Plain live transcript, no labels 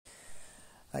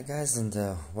Hi guys, and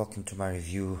welcome to my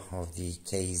review of the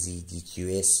KZ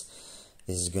DQS.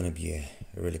 This is going to be a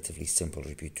relatively simple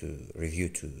review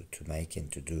to make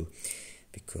and to do,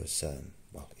 because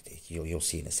well, you'll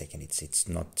see in a second. It's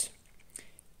not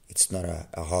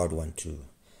a hard one to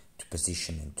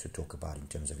position and to talk about in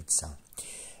terms of its sound.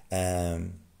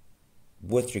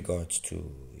 With regards to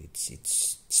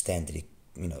its standard,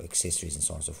 accessories and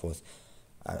so on and so forth,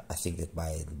 I think that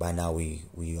by now we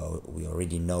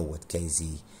already know what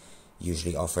KZ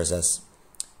usually offers us.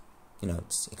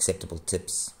 It's acceptable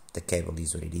tips. The cable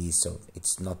is what it is, so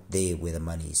it's not there where the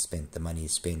money is spent. The money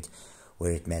is spent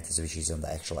where it matters, which is on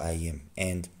the actual IEM.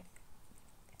 And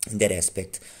in that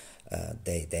aspect,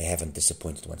 they haven't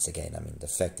disappointed once again. I mean, the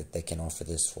fact that they can offer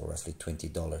this for roughly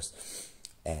 $20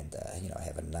 and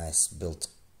have a nice built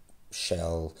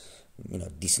shell,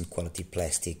 decent quality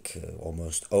plastic,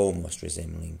 almost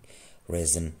resembling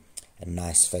resin, a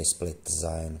nice faceplate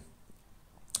design,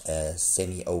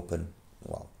 semi-open.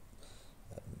 Well,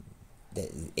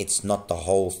 it's not the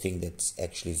whole thing that's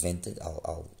actually vented.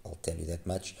 I'll tell you that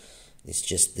much. It's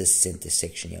just this center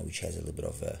section here, which has a little bit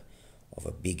of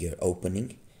a bigger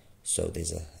opening. So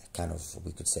there's a kind of,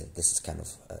 we could say this is kind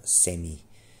of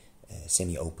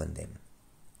semi-open then.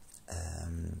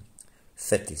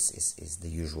 Fit is the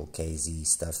usual KZ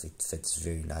stuff. It fits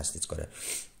very nicely.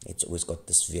 It's always got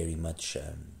this very much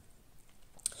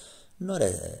not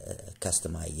a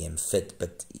custom IEM fit,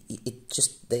 but it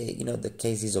just the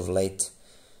KZs of late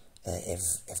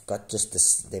have got just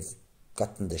this. They've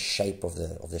gotten the shape of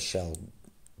the shell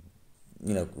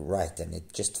right, and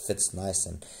it just fits nice,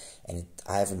 and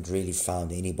I haven't really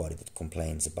found anybody that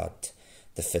complains about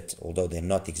the fit, although they're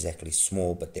not exactly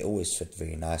small, but they always fit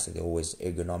very nicely. They're always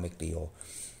ergonomically or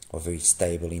very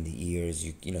stable in the ears.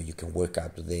 You can work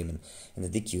out with them, and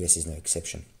the DQS is no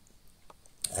exception.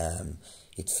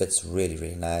 It fits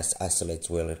really nice, isolates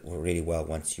really well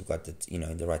once you got it in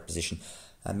the right position.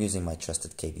 I'm using my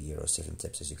trusted KB Euro 7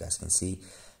 tips, as you guys can see.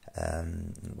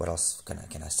 What else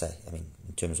can I say? I mean,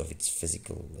 in terms of its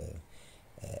physical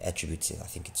attributes, I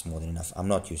think it's more than enough. I'm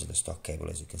not using the stock cable,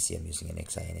 as you can see. I'm using an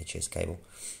XINHS cable.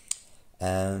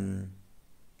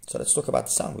 So let's talk about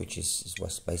the sound, which is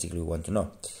what basically we want to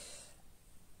know.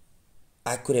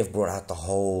 I could have brought out the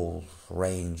whole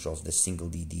range of the single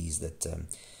DDs that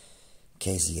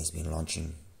KZ has been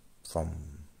launching from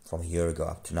a year ago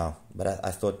up to now, but I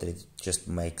thought that it just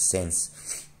makes sense,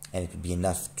 and it would be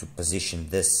enough to position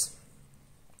this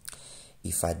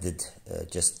if I did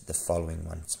just the following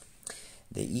ones.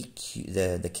 The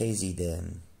KZ, the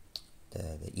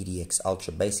EDX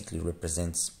Ultra basically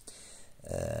represents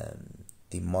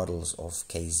the models of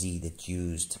KZ that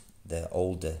used the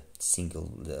older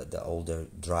the older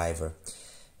driver.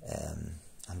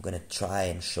 I'm gonna try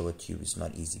and show it to you. It's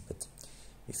not easy, but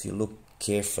if you look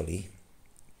carefully,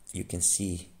 you can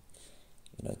see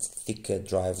it's a thicker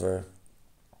driver,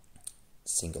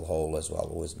 single hole as well,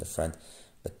 always in the front,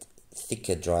 but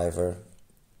thicker driver.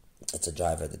 It's a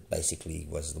driver that basically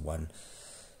was the one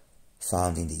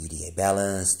found in the EDA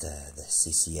Balance, the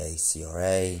CCA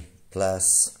CRA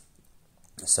Plus.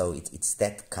 So it's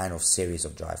that kind of series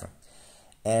of driver.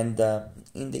 And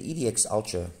in the EDX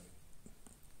Ultra,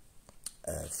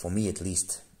 for me at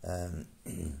least,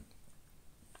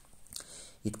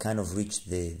 it kind of reached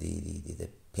the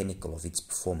pinnacle of its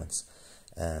performance.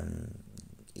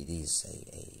 It's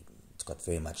got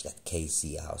very much that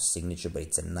KZ house signature, but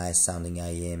it's a nice sounding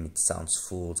IEM. It sounds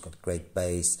full. It's got great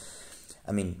bass.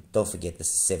 I mean, don't forget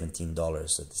this is $17.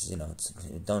 So this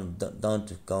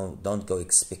don't go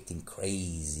expecting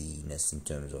craziness in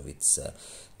terms of its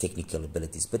technical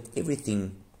abilities. But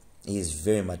everything is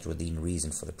very much within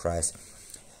reason for the price.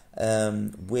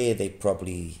 Where they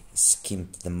probably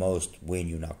skimped the most when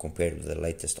you now compare it with the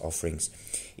latest offerings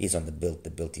is on the build.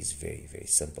 The build is very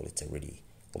simple. It's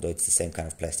although it's the same kind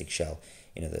of plastic shell,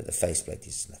 the faceplate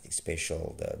is nothing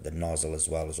special. The nozzle as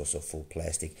well is also full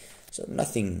plastic, so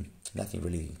nothing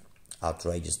really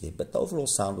outrageous there. But the overall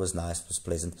sound was nice, was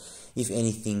pleasant. If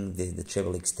anything, the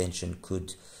treble extension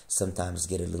could sometimes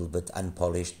get a little bit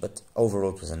unpolished, but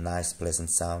overall it was a nice, pleasant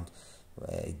sound.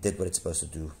 It did what it's supposed to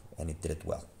do, and it did it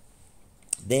well.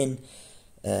 Then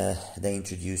they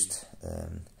introduced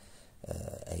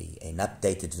an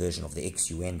updated version of the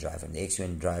XUN driver. And the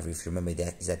XUN driver, if you remember,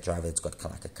 that is that driver that's got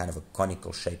like a kind of a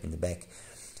conical shape in the back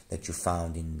that you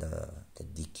found in the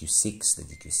DQ6, the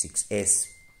DQ6S.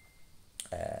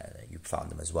 You found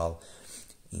them as well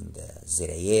in the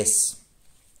ZAS.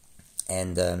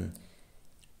 And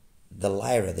the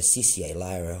Lyra, the CCA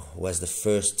Lyra, was the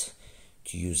first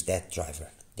to use that driver,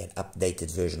 that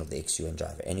updated version of the XUN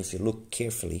driver. And if you look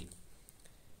carefully,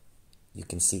 you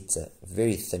can see it's a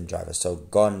very thin driver. So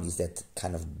gone is that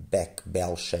kind of back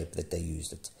bell shape that they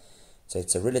used it. So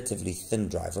it's a relatively thin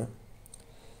driver,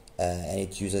 and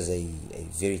it uses a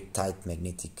very tight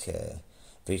magnetic,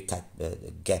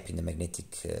 gap in the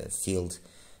magnetic field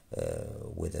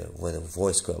where the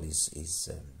voice coil is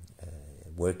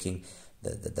working.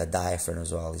 The diaphragm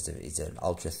as well is an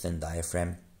ultra thin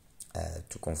diaphragm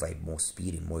to convey more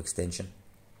speed and more extension.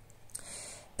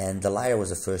 And the Lyra was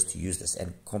the first to use this,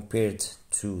 and compared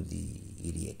to the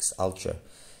EDX Ultra,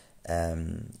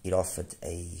 it offered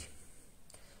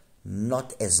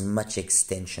not as much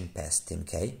extension past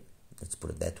 10K, let's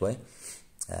put it that way.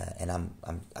 And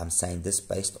I'm saying this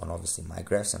based on obviously my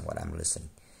graphs and what I'm listening.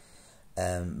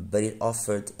 But it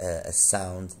offered a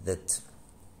sound that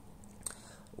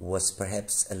was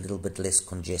perhaps a little bit less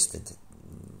congested.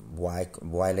 Why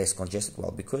less congested?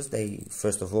 Well, because they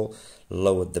first of all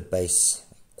lowered the bass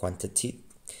quantity,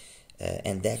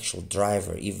 and the actual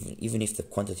driver, even if the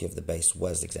quantity of the bass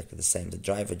was exactly the same, the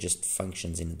driver just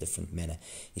functions in a different manner.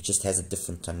 It just has a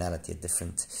different tonality, a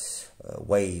different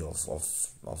way of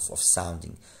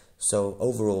sounding. So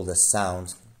overall the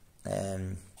sound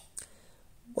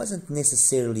wasn't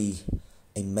necessarily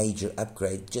a major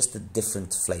upgrade, just a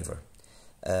different flavor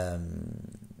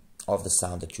of the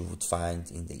sound that you would find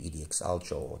in the EDX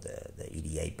Ultra or the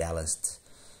EDA Balanced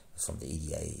from the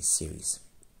EDA series.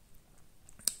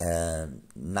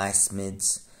 Nice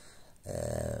mids,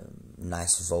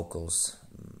 nice vocals.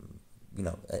 You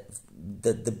know,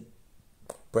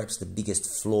 perhaps the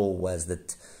biggest flaw was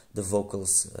that the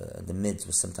vocals, the mids,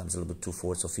 were sometimes a little bit too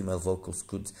forward, so female vocals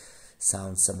could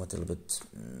sound somewhat a little bit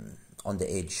on the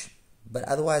edge. But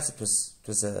otherwise, it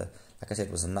was a, like I said,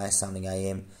 it was a nice sounding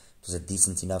IM. It was a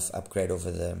decent enough upgrade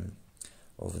over the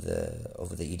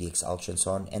EDX Ultra and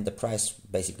so on, and the price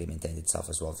basically maintained itself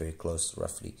as well, very close,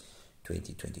 roughly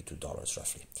 $22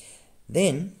 roughly.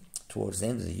 Then towards the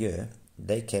end of the year,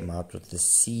 they came out with the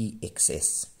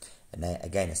CXS, and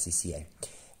again a CCA,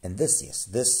 and this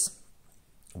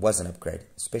was an upgrade,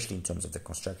 especially in terms of the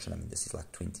construction. I mean, this is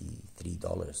like $23,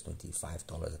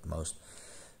 $25 at most.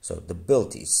 So the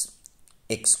build is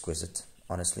exquisite,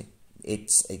 honestly.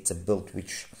 It's a build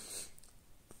which,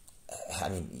 I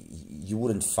mean, you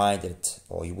wouldn't find it,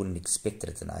 or you wouldn't expect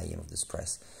it at an IEM of this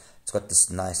price. It's got this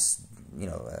nice, you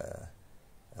know,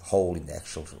 hole in the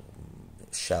actual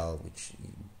shell, which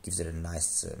gives it a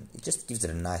nice, it just gives it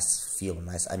a nice feel, a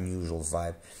nice unusual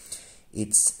vibe.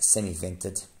 It's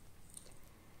semi-vented,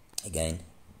 again,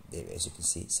 as you can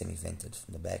see, semi-vented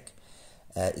from the back.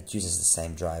 It uses the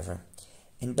same driver.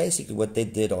 And basically what they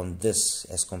did on this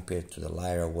as compared to the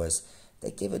Lyra was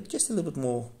they gave it just a little bit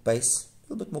more bass,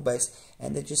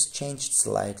 and they just changed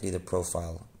slightly the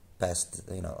profile past,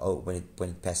 you know, when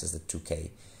it passes the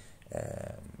 2K.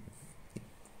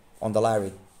 On the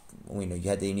Lyra, you know, you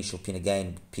had the initial pin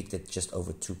again, picked it just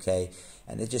over 2K,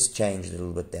 and they just changed a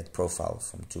little bit that profile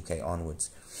from 2K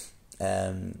onwards.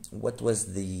 What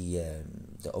was the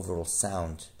overall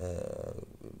sound?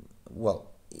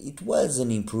 Well, it was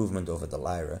an improvement over the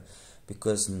Lyra,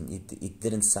 because it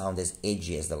didn't sound as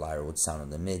edgy as the Lyra would sound on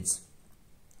the mids.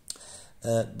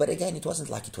 But again, it wasn't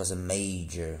like it was a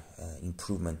major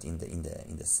improvement in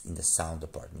the sound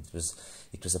department.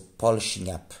 It was a polishing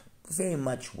up, very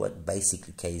much what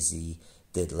basically KZ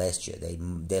did last year.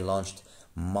 They launched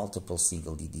multiple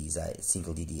single DD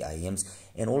IEMs,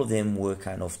 and all of them were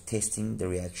kind of testing the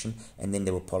reaction, and then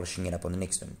they were polishing it up on the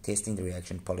next one, testing the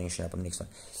reaction, polishing it up on the next one.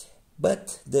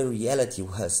 But the reality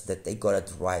was that they got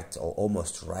it right, or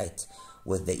almost right,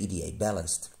 with the EDA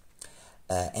Balanced.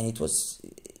 And it was,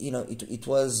 you know, it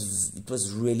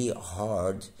was really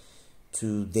hard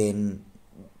to then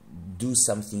do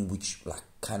something which like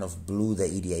kind of blew the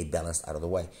EDA Balanced out of the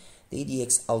way. The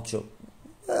EDX Ultra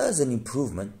was an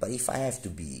improvement, but if I have to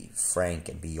be frank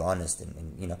and be honest,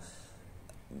 and you know,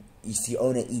 if you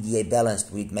own an EDA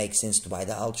Balanced, would it make sense to buy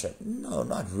the Ultra? No,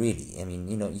 not really. I mean,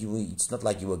 you know, it's not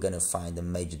like you were going to find a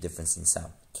major difference in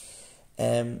sound.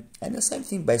 And the same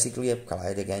thing basically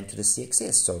applied again to the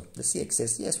CXS. So the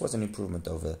CXS, yes, was an improvement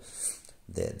over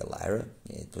the Lyra.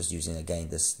 It was using again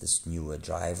this newer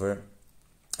driver,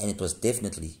 and it was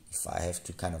definitely, if I have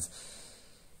to kind of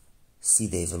see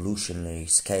the evolutionary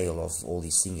scale of all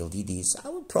these single DDs, I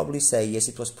would probably say yes,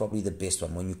 it was probably the best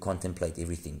one when you contemplate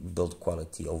everything, build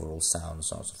quality, overall sound,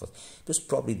 so on and so forth. It was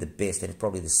probably the best, and it's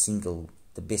probably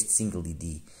the best single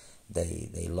DD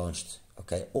they launched.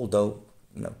 Okay, although,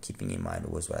 you know, keeping in mind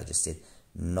was what I just said,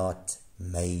 not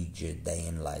major day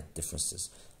and light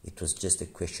differences. It was just a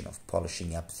question of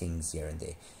polishing up things here and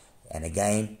there. And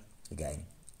again,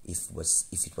 if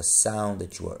it was sound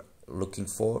that you were looking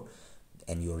for,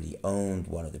 and you already owned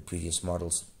one of the previous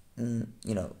models,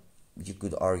 you know, you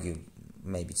could argue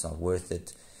maybe it's not worth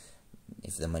it.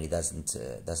 If the money doesn't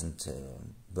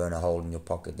burn a hole in your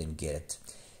pocket, then get it.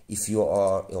 If you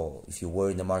are, or if you were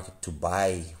in the market to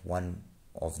buy one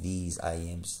of these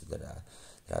IEMs that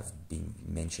I've been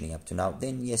mentioning up to now,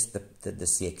 then yes, the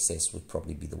CXS would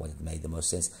probably be the one that made the most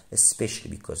sense, especially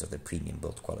because of the premium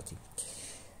build quality.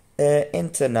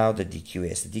 Enter now the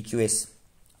DQS. The DQS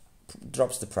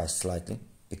drops the price slightly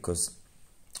because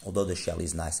although the shell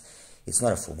is nice, it's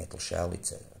not a full metal shell,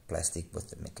 it's a plastic with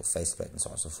the metal faceplate and so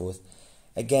on and so forth.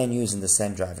 Again, using the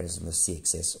same driver as in the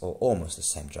CXS, or almost the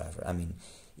same driver. I mean,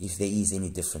 if there is any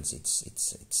difference,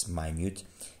 it's minute.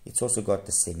 It's also got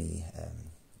the semi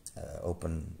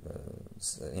open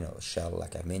shell,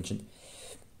 like I mentioned.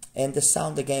 And the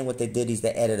sound, again, what they did is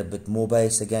they added a bit more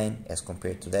bass again as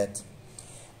compared to that,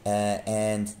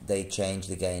 and they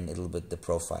changed again a little bit the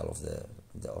profile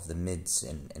of the mids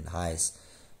and highs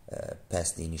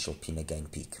past the initial pin again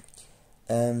peak.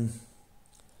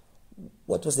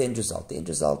 What was the end result? The end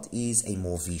result is a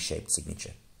more V-shaped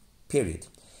signature, period.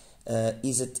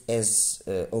 Is it as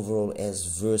overall as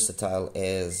versatile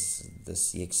as the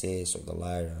CXS or the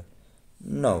Lyra?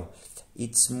 No,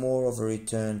 it's more of a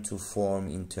return to form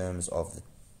in terms of the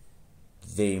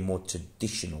very more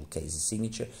traditional KZ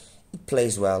signature. It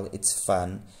plays well, it's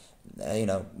fun,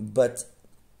 but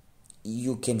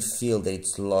you can feel that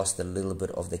it's lost a little bit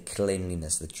of the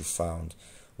cleanliness that you found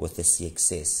with the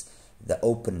CXS. The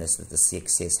openness that the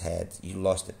CXS had, you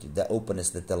lost it. The openness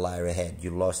that the Lyra had,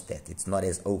 you lost that. It's not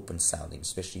as open sounding,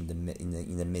 especially in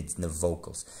the mids, in the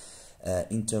vocals.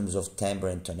 In terms of timbre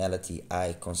and tonality,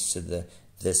 I consider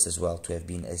this as well to have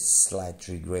been a slight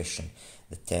regression.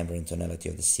 The timbre and tonality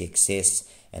of the CXS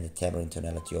and the timbre and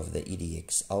tonality of the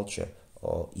EDX Ultra,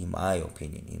 or in my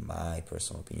opinion, in my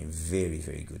personal opinion, very,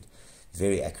 very good,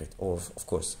 very accurate. Or of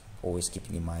course, always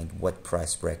keeping in mind what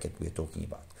price bracket we're talking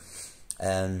about.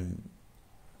 And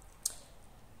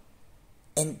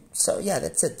so yeah,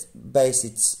 that's it. Bass,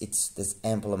 there's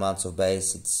ample amounts of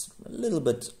bass. It's a little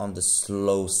bit on the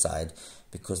slow side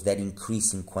because that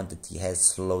increase in quantity has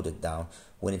slowed it down.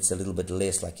 When it's a little bit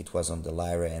less, like it was on the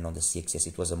Lyra and on the CXS,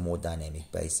 it was a more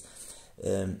dynamic bass.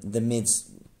 The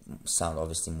mids sound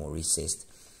obviously more recessed,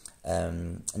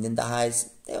 and then the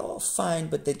highs, they're all fine,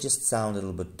 but they just sound a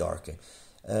little bit darker.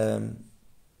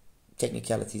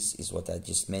 Technicalities is what I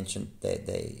just mentioned.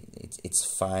 It's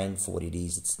fine for what it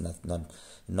is. It's not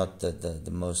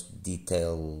the most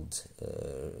detailed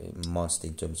monster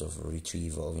in terms of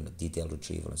retrieval, detailed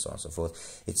retrieval and so on and so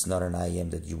forth. It's not an IEM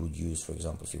that you would use, for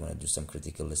example, if you want to do some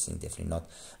critical listening. Definitely not.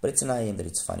 But it's an IEM that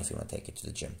it's fun if you want to take it to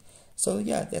the gym. So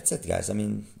yeah, that's it, guys. I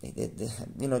mean,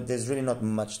 there's really not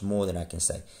much more than I can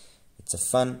say. It's a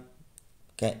fun,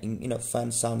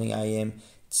 fun sounding IEM.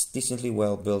 It's decently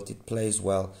well built. It plays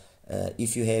well.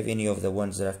 If you have any of the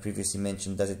ones that I've previously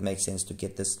mentioned, does it make sense to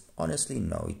get this? Honestly,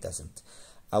 no, it doesn't.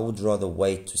 I would rather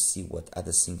wait to see what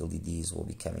other single DDs will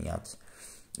be coming out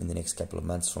in the next couple of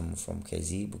months from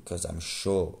KZ, because I'm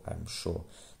sure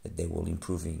that they will be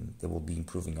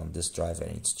improving on this driver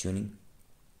and its tuning.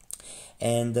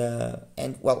 And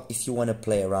well, if you want to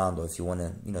play around, or if you want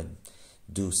to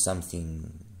do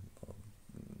something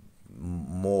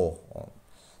more,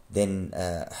 then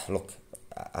look,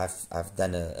 I've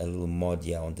done a little mod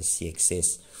here on the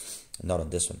CXS, not on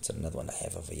this one. It's another one I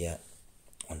have over here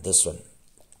on this one.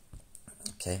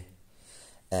 Okay,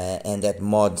 and that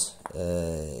mod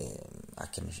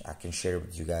I can share it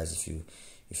with you guys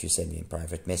if you send me a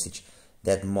private message.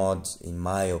 That mod, in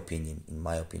my opinion,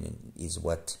 is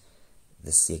what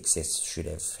the CXS should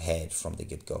have had from the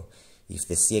get-go. If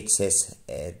the CXS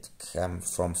had come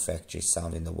from factory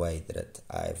sound in the way that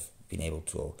I've been able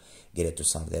to get it to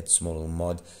sound, that small little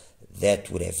mod, that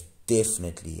would have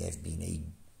definitely have been a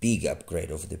big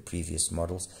upgrade over the previous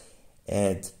models,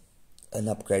 and an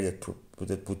upgrade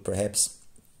that would perhaps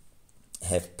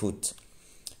have put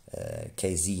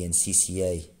KZ and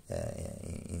CCA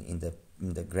in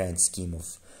the grand scheme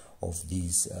of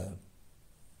these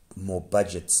more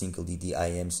budget single DD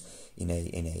IMs in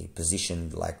a position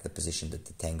like the position that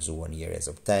the Tangzu 1 year has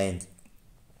obtained,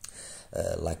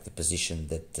 like the position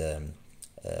that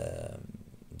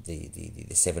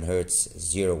the 7 Hertz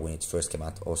 0 when it first came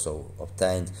out also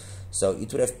obtained. So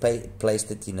it would have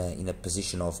placed it in a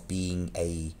position of being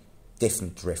a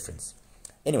definite reference.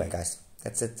 Anyway, guys,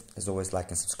 that's it. As always, like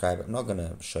and subscribe. I'm not going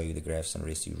to show you the graphs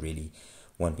unless you really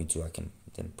want me to. I can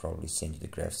then probably send you the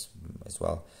graphs as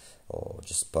well, or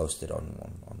just post it on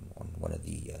one of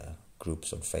the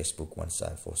groups on Facebook once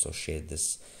I've also shared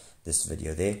this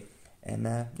video there. And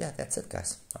yeah, that's it,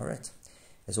 guys. All right,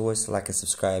 As always, like and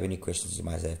subscribe. Any questions you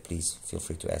might have, please feel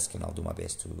free to ask, and I'll do my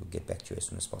best to get back to you as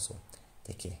soon as possible.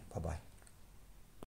 Take care. Bye-bye.